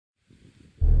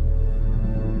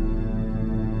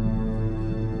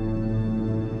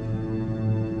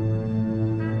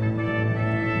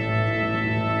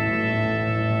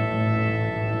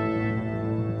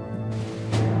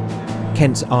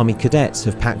Kent's Army Cadets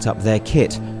have packed up their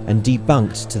kit and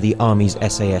debunked to the Army's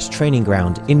SAS training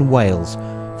ground in Wales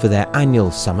for their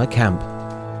annual summer camp.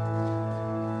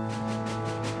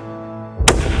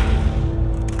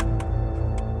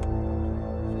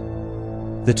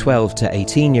 The 12 to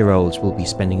 18-year-olds will be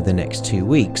spending the next 2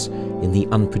 weeks in the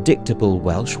unpredictable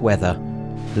Welsh weather,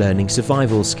 learning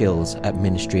survival skills at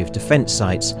Ministry of Defence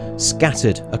sites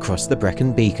scattered across the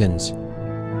Brecon Beacons.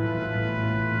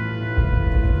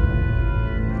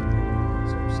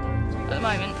 At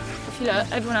the moment, if you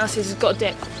look, everyone else has got a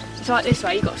dip. It's like this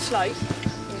way, you've got a slope.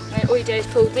 And all you do is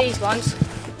pull these ones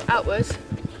outwards.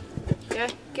 Yeah,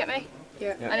 get me?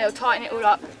 Yeah. And it'll tighten it all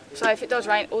up. So if it does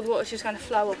rain, all the water's just going to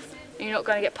flow off. And you're not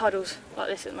going to get puddles like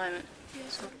this at the moment.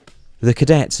 The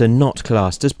cadets are not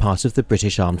classed as part of the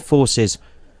British Armed Forces,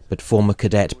 but former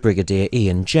cadet Brigadier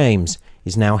Ian James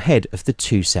is now head of the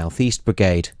 2 South East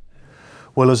Brigade.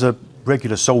 Well, as a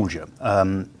regular soldier,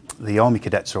 the Army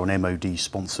Cadets are an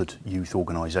MOD-sponsored youth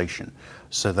organisation,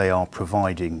 so they are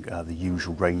providing the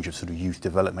usual range of sort of youth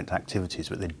development activities,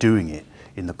 but they're doing it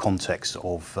in the context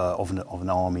of an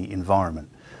army environment.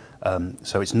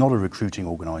 So it's not a recruiting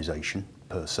organisation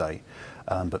per se,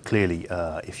 but clearly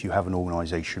if you have an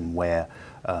organisation where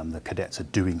the cadets are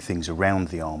doing things around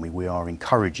the army, we are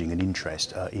encouraging an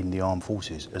interest in the armed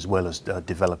forces as well as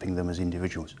developing them as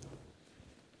individuals.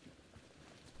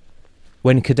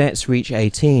 When cadets reach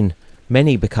 18,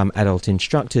 many become adult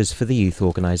instructors for the youth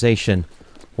organisation,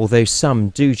 although some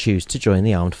do choose to join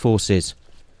the armed forces.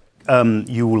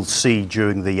 You will see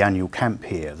during the annual camp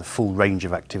here the full range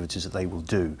of activities that they will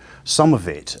do. Some of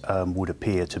it would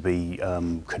appear to be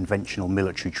conventional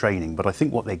military training, but I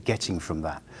think what they're getting from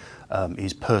that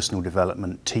is personal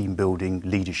development, team building,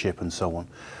 leadership and so on.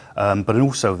 But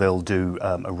also they'll do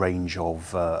a range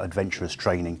of adventurous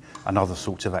training and other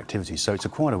sorts of activities. So it's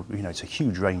it's a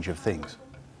huge range of things.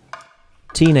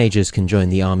 Teenagers can join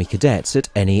the Army Cadets at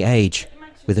any age,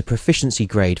 with a proficiency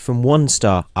grade from 1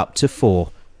 star up to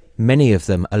 4. Many of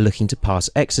them are looking to pass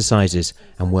exercises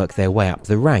and work their way up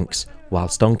the ranks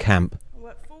whilst on camp.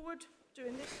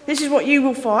 This is what you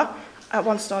will fire at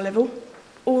 1 star level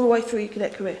all the way through your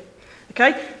cadet career.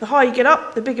 Okay, the higher you get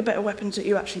up, the bigger, better weapons that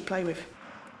you actually play with.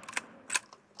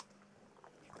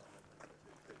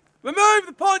 Remove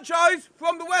the ponchos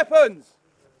from the weapons!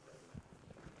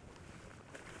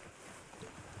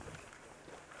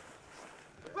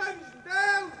 Weapons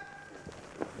down!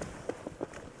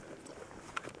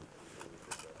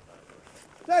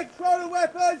 Take control of the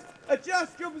weapons,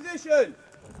 adjust your position!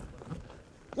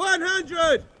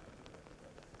 100!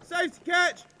 Safety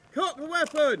catch, cock the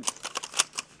weapon!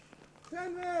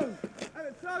 10 rounds, and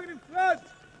a target in front!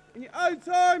 In your own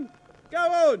time, go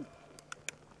on!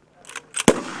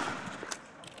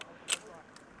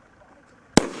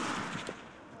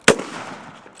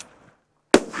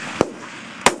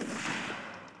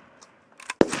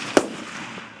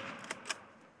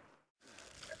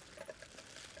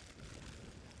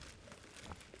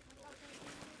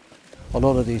 A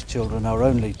lot of these children are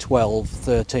only 12,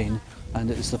 13,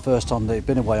 and it's the first time they've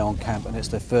been away on camp, and it's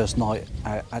their first night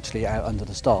actually out under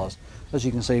the stars. As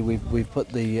you can see, we've put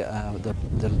the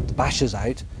bashers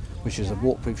out, which is a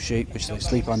waterproof sheet which they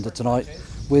sleep under tonight,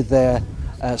 with their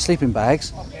sleeping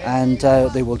bags, and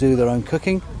they will do their own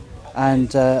cooking, and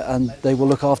they will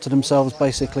look after themselves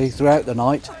basically throughout the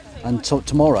night. And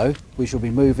tomorrow we shall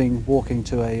be walking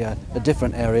to a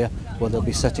different area where they'll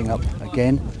be setting up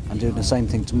again and doing the same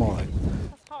thing tomorrow.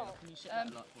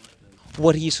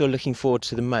 What are you sort of looking forward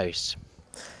to the most?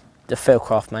 The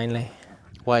fieldcraft mainly.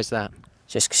 Why is that?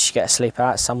 Just because you get to sleep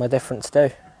out somewhere different to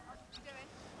do.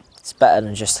 It's better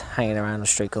than just hanging around the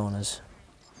street corners,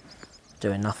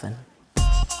 doing nothing.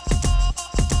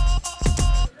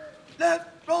 Left,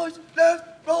 right,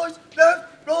 left, right,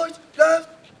 left, right, left.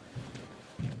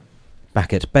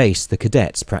 Back at base, the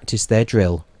cadets practice their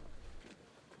drill.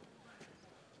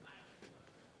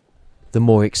 The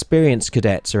more experienced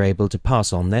cadets are able to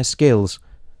pass on their skills.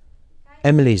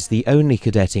 Emily's the only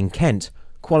cadet in Kent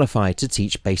qualified to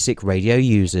teach basic radio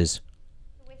users.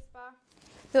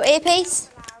 Your earpiece,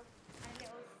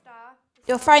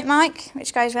 your throat mic,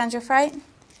 which goes around your throat,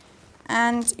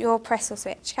 and your presser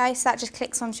switch. Okay, so that just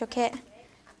clicks onto your kit,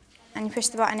 and you push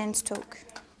the button in to talk.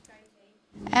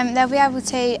 They'll be able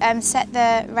to set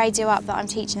the radio up that I'm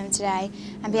teaching them today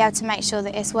and be able to make sure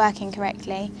that it's working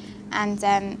correctly, and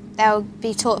they'll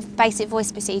be taught basic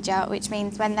voice procedure, which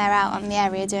means when they're out on the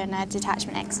area doing a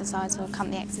detachment exercise or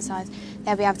company exercise,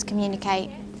 they'll be able to communicate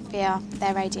via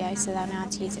their radio, so they'll know how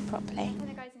to use it properly.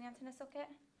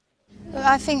 Well,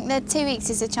 I think the 2 weeks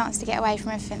is a chance to get away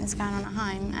from everything that's going on at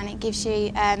home, and it gives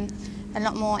you a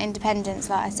lot more independence,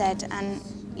 like I said, and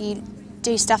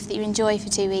do stuff that you enjoy for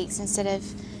 2 weeks instead of,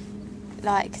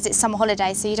 like, because it's summer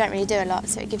holiday, so you don't really do a lot,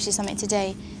 so it gives you something to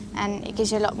do. And it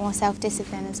gives you a lot more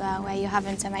self-discipline as well, where you're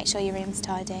having to make sure your room's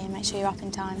tidy and make sure you're up in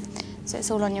time. So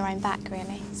it's all on your own back,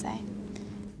 really. So.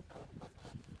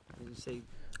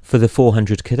 For the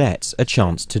 400 cadets, a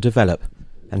chance to develop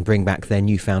and bring back their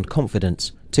newfound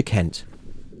confidence to Kent.